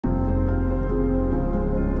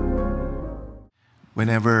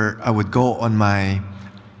Whenever I would go on my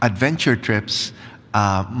adventure trips,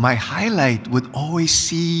 my highlight would always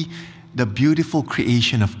see the beautiful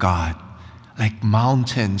creation of God, like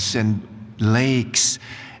mountains and lakes,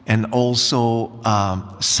 and also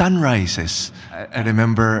sunrises. I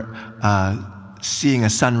remember seeing a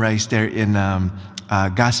sunrise there in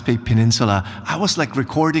Gaspe Peninsula. I was like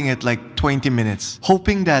recording it like 20 minutes,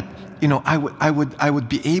 hoping that I would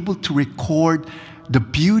be able to record the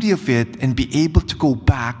beauty of it and be able to go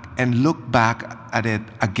back and look back at it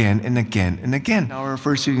again and again and again. In our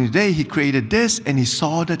first reading today, he created this and he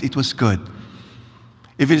saw that it was good.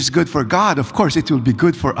 If it is good for God, of course, it will be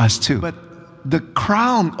good for us too. But the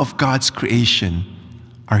crown of God's creation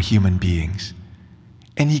are human beings.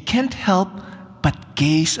 And he can't help but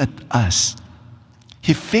gaze at us.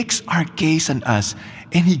 He fixed our gaze on us,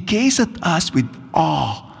 and he gazed at us with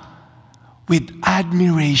awe, with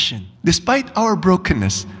admiration. Despite our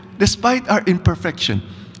brokenness, despite our imperfection,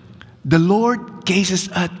 the Lord gazes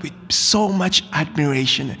at us with so much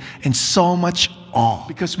admiration and so much awe.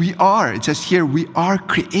 Because it says here, we are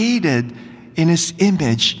created in his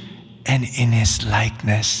image and in his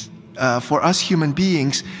likeness. For us human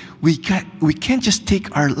beings, we can't just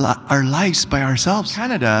take our lives by ourselves. In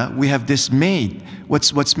Canada, we have this MAID.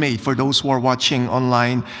 What's MAID? For those who are watching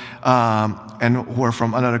online and who are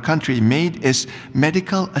from another country, MAID is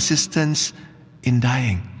Medical Assistance in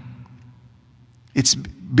Dying. It's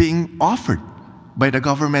being offered by the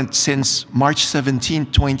government since March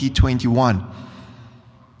 17, 2021.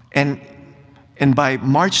 And by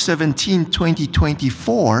March 17,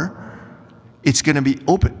 2024, it's going to be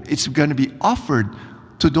open. It's going to be offered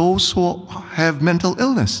to those who have mental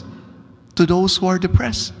illness, to those who are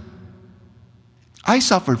depressed. I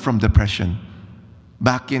suffered from depression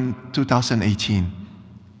back in 2018.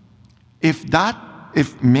 If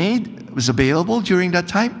MAID was available during that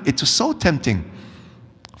time, it was so tempting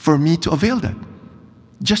for me to avail that,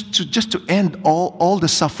 just to end all the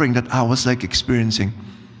suffering that I was like experiencing.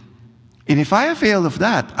 And if I avail of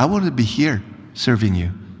that, I wouldn't be here serving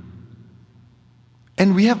you.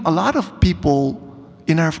 And we have a lot of people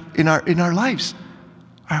in our lives,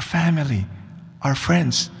 our family, our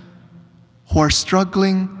friends, who are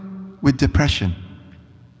struggling with depression.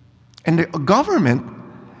 And the government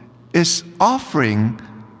is offering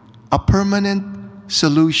a permanent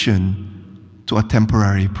solution to a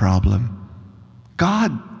temporary problem.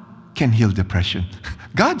 God can heal depression.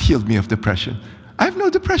 God healed me of depression. I have no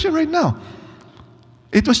depression right now.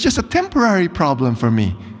 It was just a temporary problem for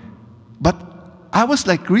me. But I was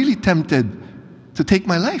like really tempted to take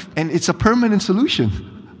my life. And it's a permanent solution,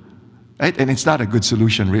 right? And it's not a good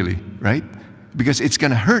solution really, right? Because it's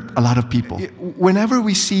going to hurt a lot of people. Whenever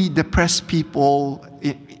we see depressed people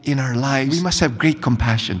in our lives, we must have great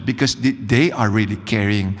compassion because they are really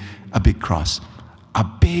carrying a big cross. A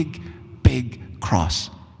big, big cross.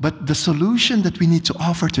 But the solution that we need to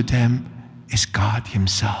offer to them is God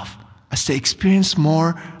himself. As they experience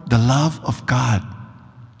more the love of God,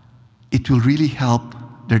 it will really help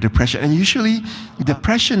their depression. And usually,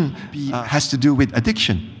 depression has to do with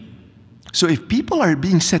addiction. So if people are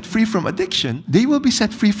being set free from addiction, they will be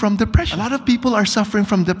set free from depression. A lot of people are suffering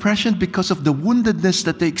from depression because of the woundedness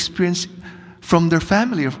that they experience from their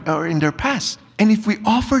family or in their past. And if we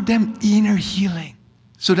offer them inner healing,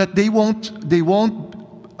 so that they won't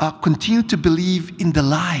continue to believe in the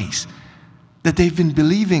lies that they've been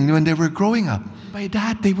believing when they were growing up. By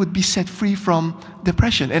that, they would be set free from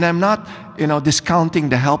depression. And I'm not, discounting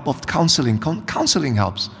the help of counseling. Counseling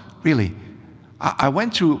helps, really. I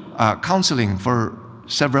went through counseling for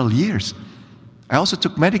several years. I also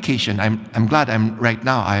took medication. I'm glad right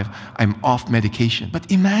now I'm off medication.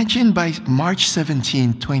 But imagine by March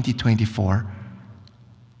 17, 2024,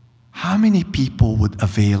 how many people would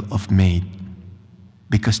avail of MAID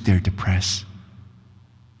because they're depressed?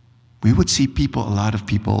 We would see a lot of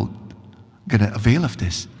people gonna avail of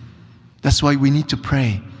this. That's why we need to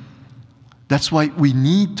pray. That's why we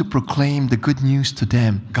need to proclaim the good news to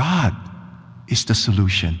them. God is the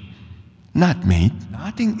solution, not MAID.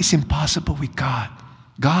 Nothing is impossible with God.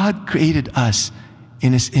 God created us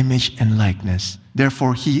in his image and likeness.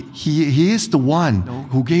 Therefore, he is the one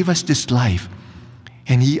who gave us this life,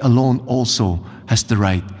 and he alone also has the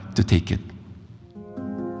right to take it.